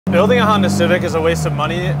Building a Honda Civic is a waste of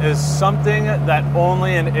money is something that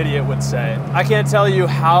only an idiot would say. I can't tell you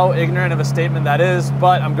how ignorant of a statement that is,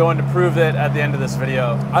 but I'm going to prove it at the end of this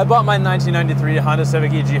video. I bought my 1993 Honda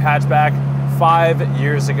Civic EG hatchback 5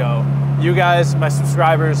 years ago. You guys, my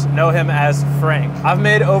subscribers, know him as Frank. I've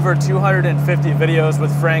made over 250 videos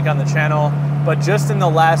with Frank on the channel, but just in the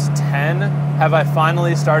last 10 have I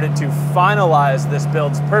finally started to finalize this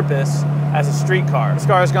build's purpose as a street car. This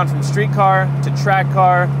car has gone from street car to track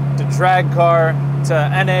car to drag car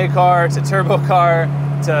to NA car to turbo car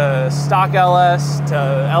to stock LS to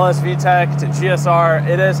LS VTEC to GSR.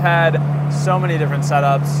 It has had so many different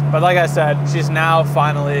setups, but like I said, she's now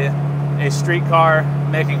finally a street car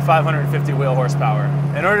making 550 wheel horsepower.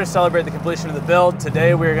 In order to celebrate the completion of the build,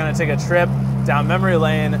 today we're going to take a trip down memory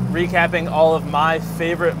lane, recapping all of my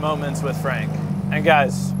favorite moments with Frank. And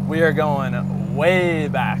guys, we are going way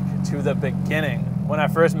back to the beginning when I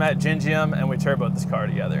first met Gingium and we turboed this car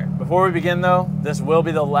together. Before we begin though, this will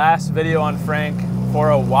be the last video on Frank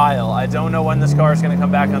for a while. I don't know when this car is going to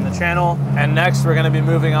come back on the channel. And next we're going to be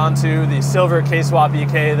moving on to the silver K-Swap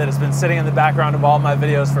EK that has been sitting in the background of all my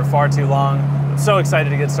videos for far too long. I'm so excited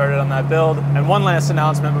to get started on that build. And one last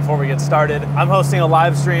announcement before we get started. I'm hosting a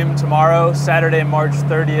live stream tomorrow, Saturday, March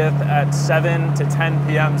 30th at 7 to 10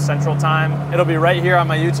 p.m. Central Time. It'll be right here on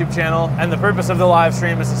my YouTube channel. And the purpose of the live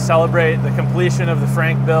stream is to celebrate the completion of the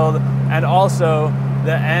Frank build and also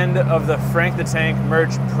the end of the Frank the Tank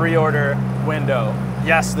merch pre-order window.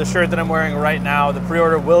 Yes, the shirt that I'm wearing right now, the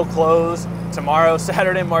pre-order will close tomorrow,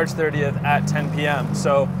 Saturday, March 30th at 10 p.m.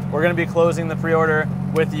 So we're gonna be closing the pre-order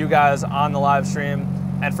with you guys on the live stream.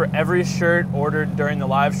 And for every shirt ordered during the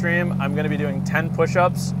live stream, I'm gonna be doing 10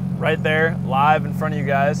 push-ups right there, live in front of you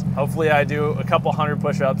guys. Hopefully I do a couple hundred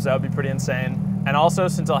push-ups, that would be pretty insane. And also,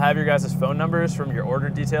 since I'll have your guys' phone numbers from your order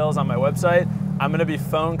details on my website, I'm gonna be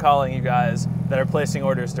phone calling you guys that are placing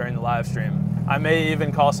orders during the live stream. I may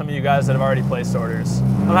even call some of you guys that have already placed orders.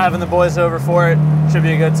 I'm having the boys over for it. Should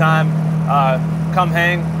be a good time. Come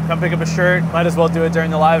hang, come pick up a shirt. Might as well do it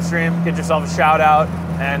during the live stream. Get yourself a shout out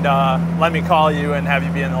and let me call you and have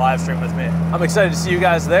you be in the live stream with me. I'm excited to see you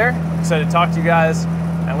guys there. Excited to talk to you guys.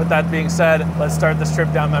 And with that being said, let's start this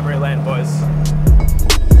trip down memory lane, boys.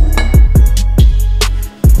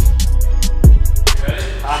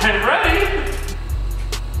 I'm ready.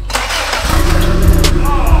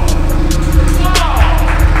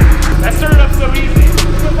 That started up so easy.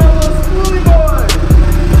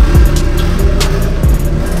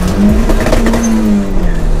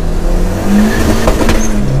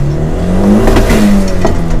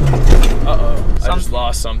 Uh-oh, I just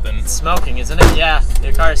lost something. It's smoking, isn't it? Yeah,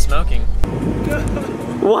 your car is smoking.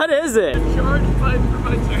 What is it? Charge pipe for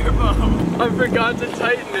my turbo. I forgot to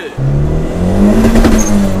tighten it.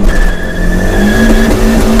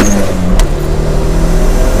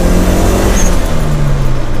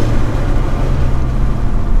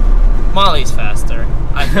 Molly's faster.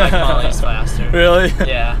 I feel like Molly's faster. Really?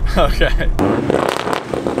 Yeah. Okay.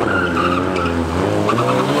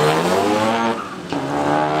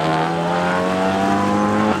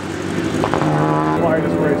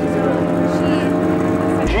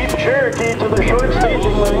 Jeep Cherokee to the short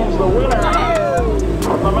staging lanes, the winner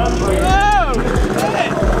from the men's race. Oh!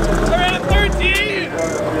 I ran a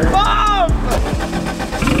 13! Mom!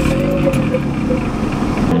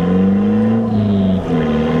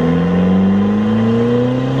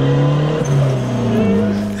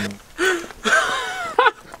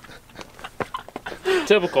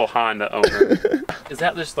 Typical Honda owner. Is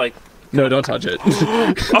that just like... No, don't touch it. Race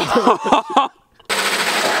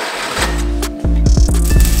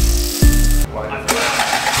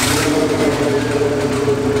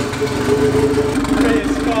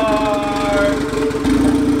car!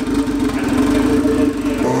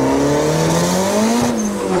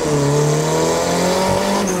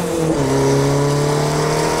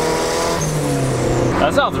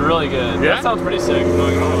 That sounds really good. Yeah? That sounds pretty sick. I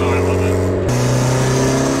love it.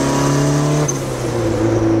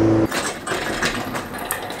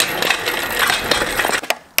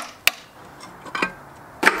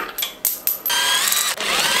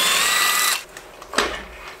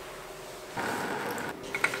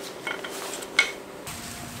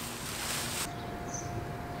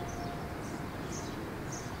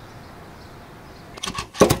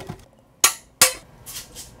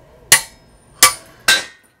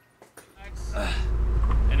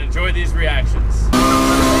 And enjoy these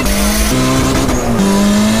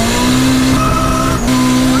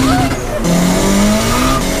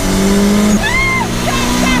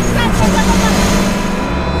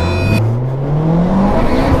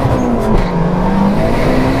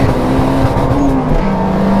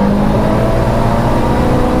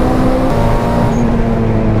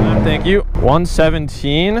Thank you.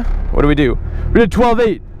 117. What do? We did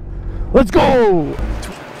 12.8. Let's go!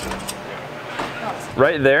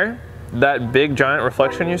 Right there, that big giant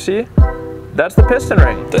reflection you see, that's the piston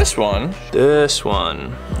ring. This one,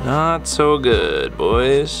 not so good,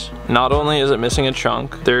 boys. Not only is it missing a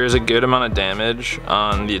chunk, there is a good amount of damage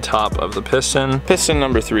on the top of the piston. Piston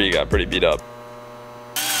number 3 got pretty beat up.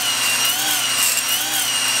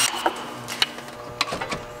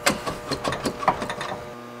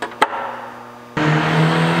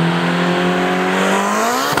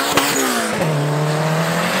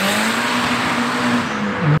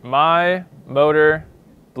 My motor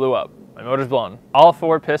blew up. My motor's blown. All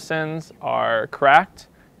 4 pistons are cracked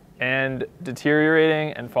and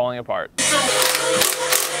deteriorating and falling apart.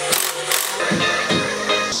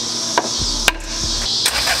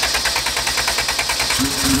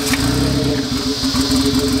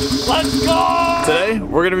 Let's go! Today,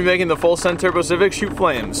 we're gonna be making the full send turbo Civic shoot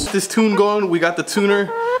flames. This tune going, we got the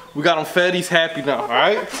tuner, we got him fed, he's happy now,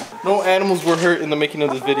 alright? No animals were hurt in the making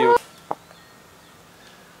of this video.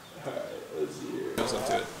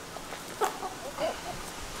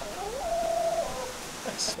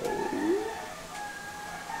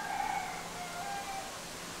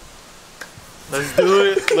 Let's do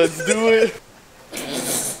it. Let's do it.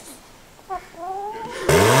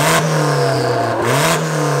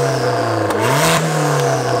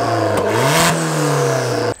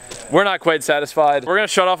 We're not quite satisfied. We're gonna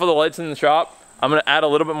shut off all the lights in the shop. I'm gonna add a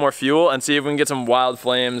little bit more fuel and see if we can get some wild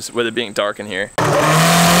flames with it being dark in here.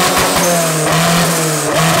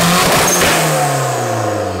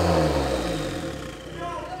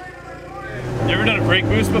 You ever done a brake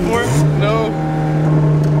boost before? No.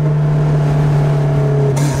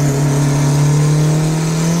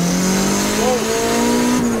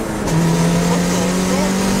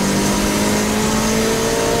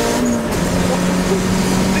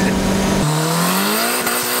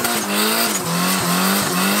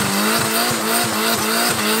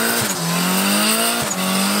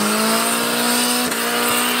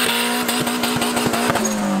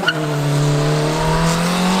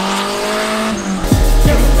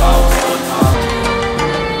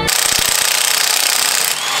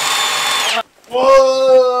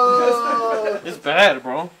 It's bad,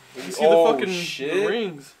 bro. You see the fucking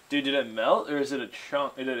rings. Dude, did it melt or is it a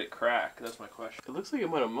chunk? Or did it crack? That's my question. It looks like it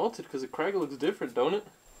might have melted because the crack looks different, don't it?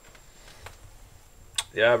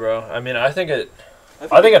 Yeah, bro. I mean, I think it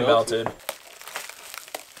melted.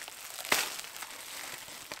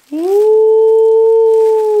 Woo!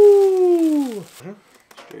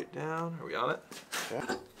 Straight down. Are we on it? Yeah.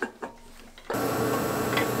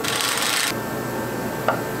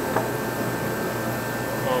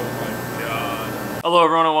 Hello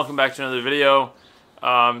everyone and welcome back to another video.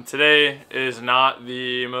 Today is not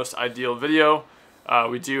the most ideal video.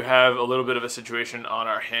 We do have a little bit of a situation on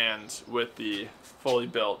our hands with the fully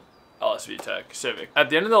built LSV Tech Civic.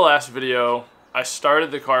 At the end of the last video, I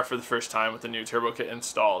started the car for the first time with the new turbo kit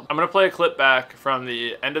installed. I'm going to play a clip back from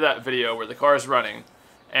the end of that video where the car is running,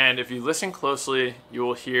 and if you listen closely, you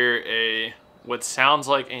will hear what sounds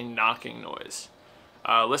like a knocking noise.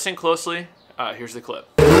 Listen closely. Here's the clip.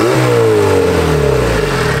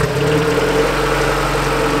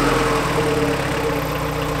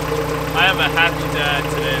 I am a happy dad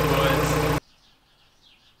today, boys.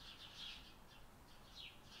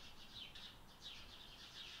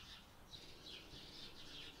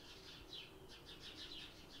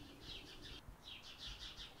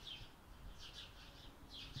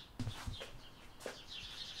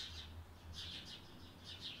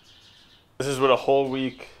 This is what a whole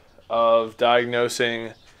week of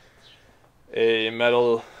diagnosing a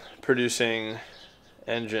metal shaving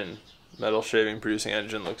producing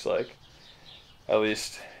engine looks like. At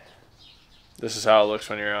least this is how it looks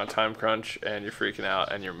when you're on a time crunch and you're freaking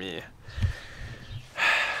out and you're me.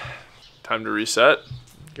 Time to reset.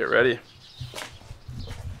 Get ready.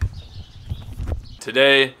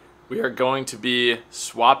 Today we are going to be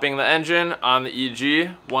swapping the engine on the EG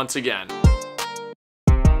once again.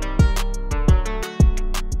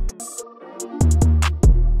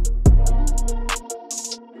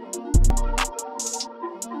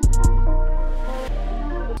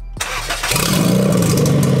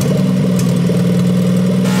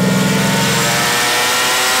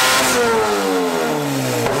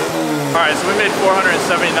 Alright, so we made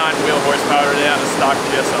 479 wheel horsepower today on a stock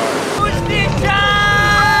GSR. Push the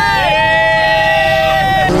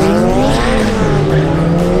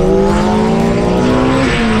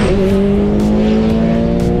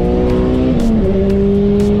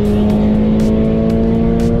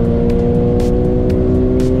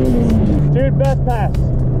Dude, best pass.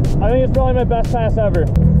 I think it's probably my best pass ever.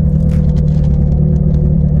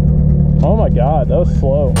 Oh my god, that was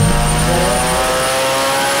slow.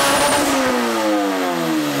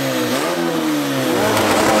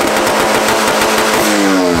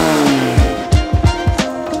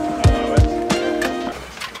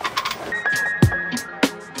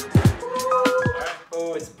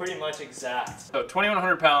 Oh, it's pretty much exact. So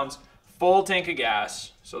 2,100 pounds, full tank of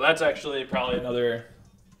gas. So that's actually probably another,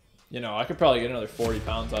 you know, I could probably get another 40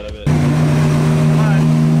 pounds out of it.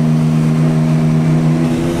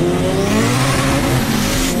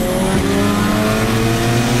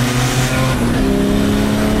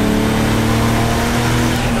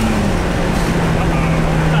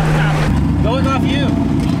 Going off you.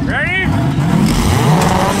 Ready?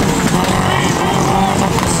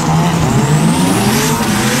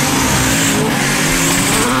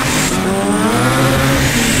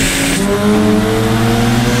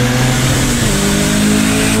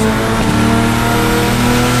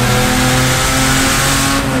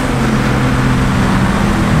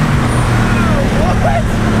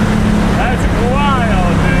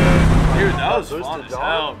 Fun as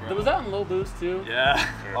hell, bro. Was that on low boost too? Yeah.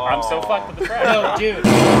 Oh. I'm so fucked with the track. No, dude.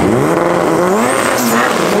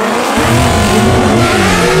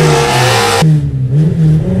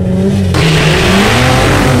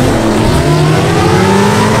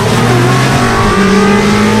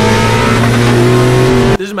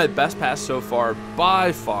 This is my best pass so far,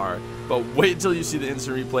 by far, but wait till you see the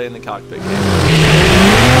instant replay in the cockpit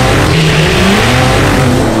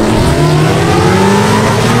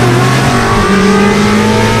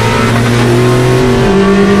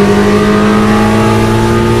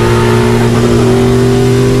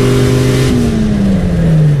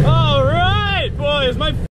Alright, boys,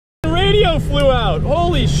 my radio flew out.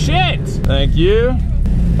 Holy shit! Thank you.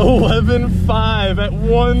 11.5 at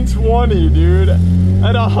 120, dude.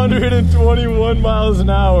 At 121 miles an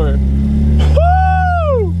hour.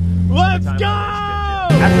 Woo! Let's go!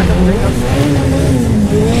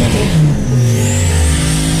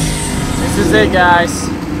 This is it, guys.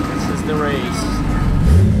 This is the race.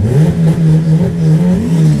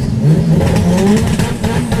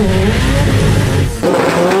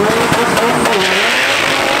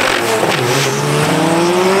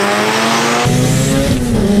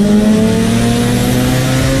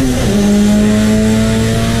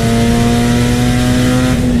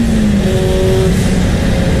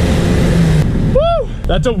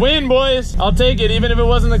 That's a win, boys. I'll take it, even if it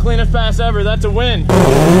wasn't the cleanest pass ever. That's a win.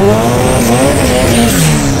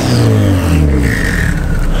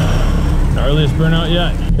 Earliest burnout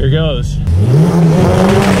yet. Here goes.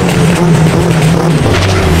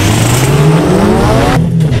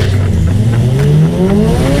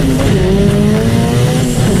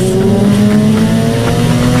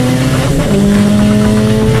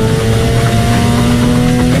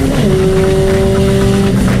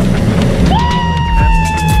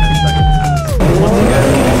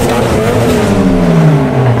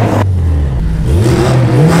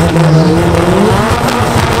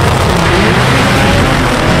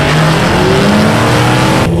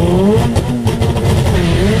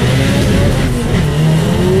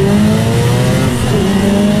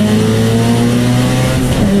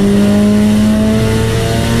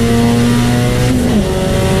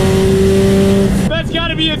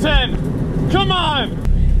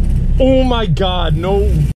 Oh my god, no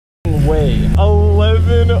way.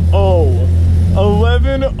 11-0.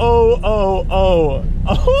 11-0-0-0.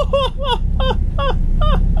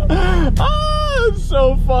 Ah, it's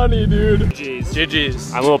so funny, dude. GG's.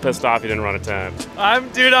 GG's. I'm a little pissed off you didn't run a 10.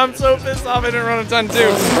 I'm so pissed off I didn't run a 10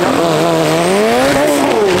 too.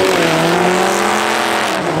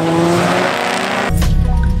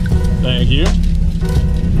 Thank you.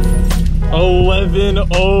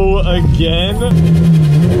 11-0 again.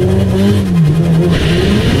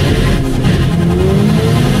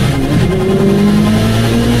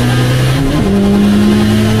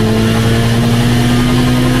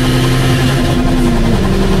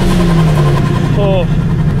 Oh,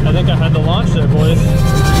 I think I had to launch there, boys.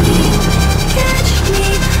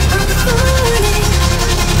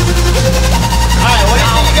 Alright, what do you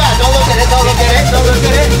think you got? Don't look at it, don't look at it, don't look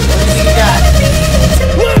at it. What do you think you got?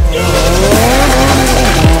 Let's go!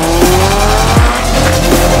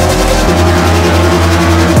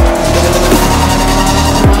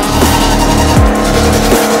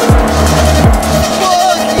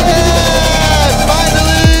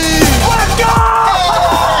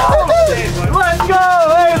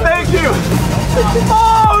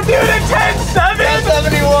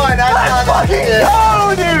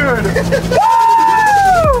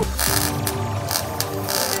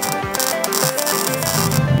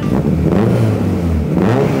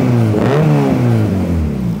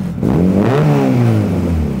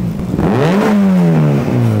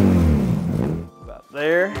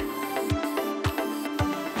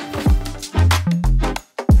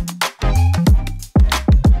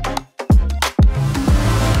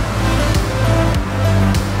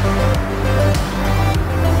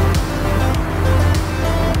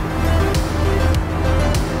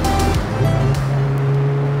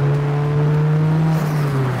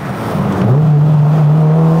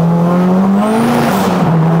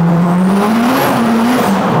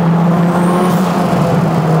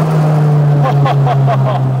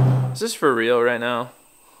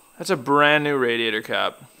 That's a brand new radiator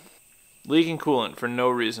cap. Leaking coolant for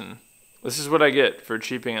no reason. This is what I get for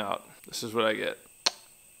cheaping out. This is what I get.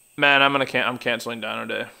 Man, I'm canceling Dyno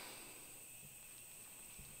Day.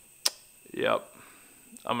 Yep.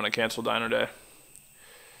 I'm gonna cancel Dyno Day.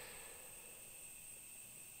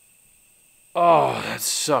 Oh, that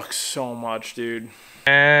sucks so much, dude.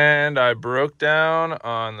 And I broke down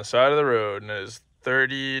on the side of the road, and it is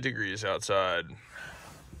 30 degrees outside.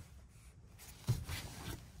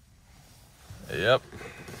 Yep.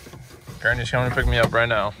 Granny's coming to pick me up right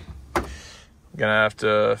now. I'm gonna have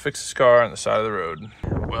to fix this car on the side of the road.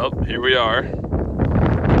 Well, here we are.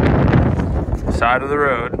 Side of the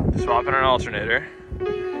road, swapping an alternator.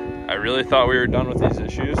 I really thought we were done with these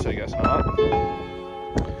issues, I guess not.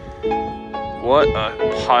 What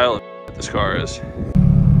a pile of shit this car is.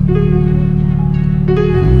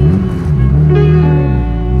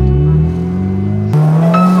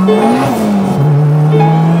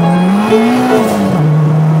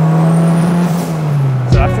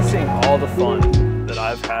 So after seeing all the fun that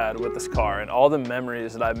I've had with this car and all the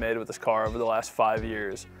memories that I've made with this car over the last 5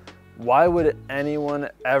 years, why would anyone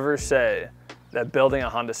ever say that building a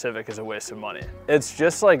Honda Civic is a waste of money? It's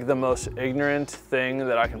just like the most ignorant thing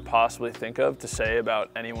that I can possibly think of to say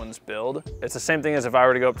about anyone's build. It's the same thing as if I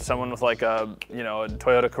were to go up to someone with like a, you know, a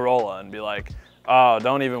Toyota Corolla and be like, oh,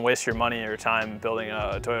 don't even waste your money or your time building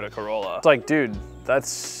a Toyota Corolla. It's like, dude,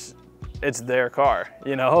 it's their car,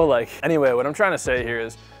 you know? Like, anyway, what I'm trying to say here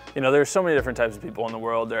is, you know, there's so many different types of people in the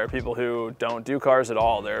world. There are people who don't do cars at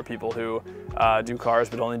all. There are people who do cars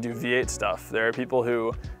but only do V8 stuff. There are people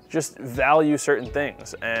who just value certain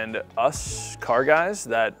things. And us car guys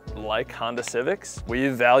that like Honda Civics, we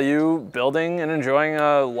value building and enjoying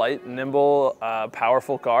a light, nimble,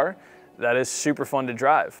 powerful car that is super fun to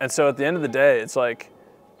drive. And so at the end of the day, it's like,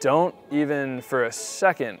 don't even for a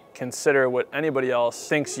second consider what anybody else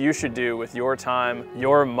thinks you should do with your time,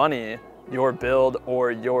 your money, your build,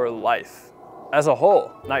 or your life as a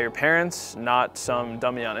whole. Not your parents, not some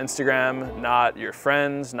dummy on Instagram, not your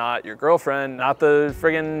friends, not your girlfriend, not the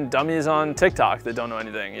friggin' dummies on TikTok that don't know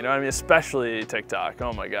anything, you know what I mean? Especially TikTok,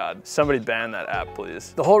 oh my God. Somebody ban that app,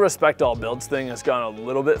 please. The whole respect all builds thing has gone a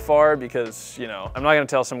little bit far because, you know, I'm not gonna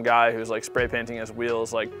tell some guy who's like spray painting his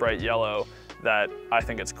wheels like bright yellow that I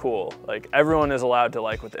think it's cool. Like, everyone is allowed to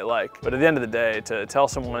like what they like. But at the end of the day, to tell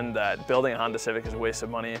someone that building a Honda Civic is a waste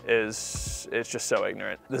of money it's just so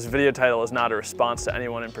ignorant. This video title is not a response to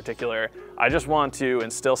anyone in particular. I just want to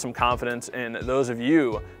instill some confidence in those of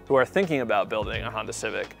you who are thinking about building a Honda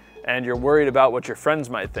Civic and you're worried about what your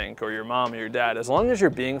friends might think or your mom or your dad. As long as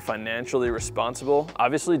you're being financially responsible,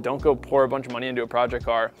 obviously don't go pour a bunch of money into a project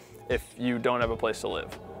car if you don't have a place to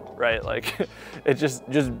live. Right? Like, it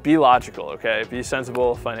just be logical, okay? Be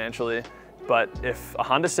sensible financially. But if a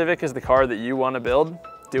Honda Civic is the car that you want to build,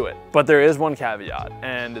 do it. But there is one caveat,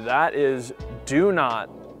 and that is do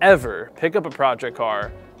not ever pick up a project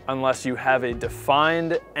car unless you have a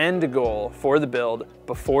defined end goal for the build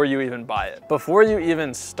before you even buy it. Before you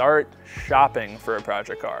even start shopping for a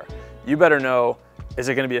project car, you better know, is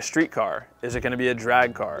it gonna be a street car? Is it gonna be a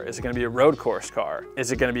drag car? Is it gonna be a road course car?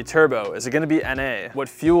 Is it gonna be turbo? Is it gonna be NA? What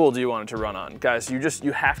fuel do you want it to run on? Guys,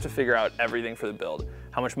 you have to figure out everything for the build.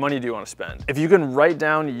 How much money do you want to spend? If you can write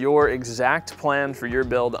down your exact plan for your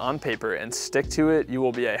build on paper and stick to it, you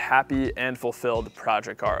will be a happy and fulfilled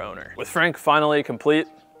project car owner. With Frank finally complete,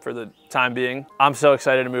 for the time being, I'm so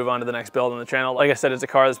excited to move on to the next build on the channel. Like I said, it's a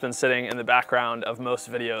car that's been sitting in the background of most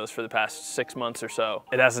videos for the past 6 months or so.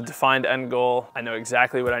 It has a defined end goal. I know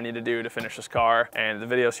exactly what I need to do to finish this car, and the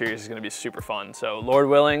video series is gonna be super fun. So Lord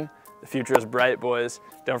willing, the future is bright, boys.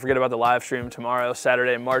 Don't forget about the live stream tomorrow,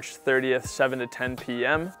 Saturday, March 30th, 7 to 10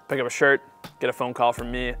 p.m. Pick up a shirt, get a phone call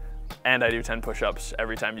from me, and I do 10 push-ups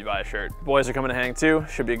every time you buy a shirt. Boys are coming to hang too,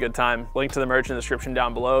 should be a good time. Link to the merch in the description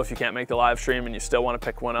down below. If you can't make the live stream and you still want to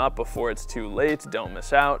pick one up before it's too late, don't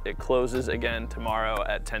miss out. It closes again tomorrow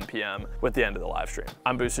at 10 p.m. with the end of the live stream.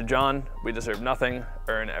 I'm Boosted John. We deserve nothing,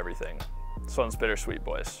 earn everything. This one's bittersweet,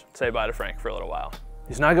 boys. Say bye to Frank for a little while.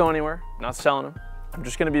 He's not going anywhere, not selling him. I'm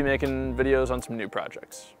just gonna be making videos on some new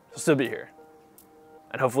projects. He'll still be here.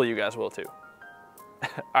 And hopefully you guys will too.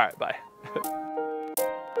 All right, bye.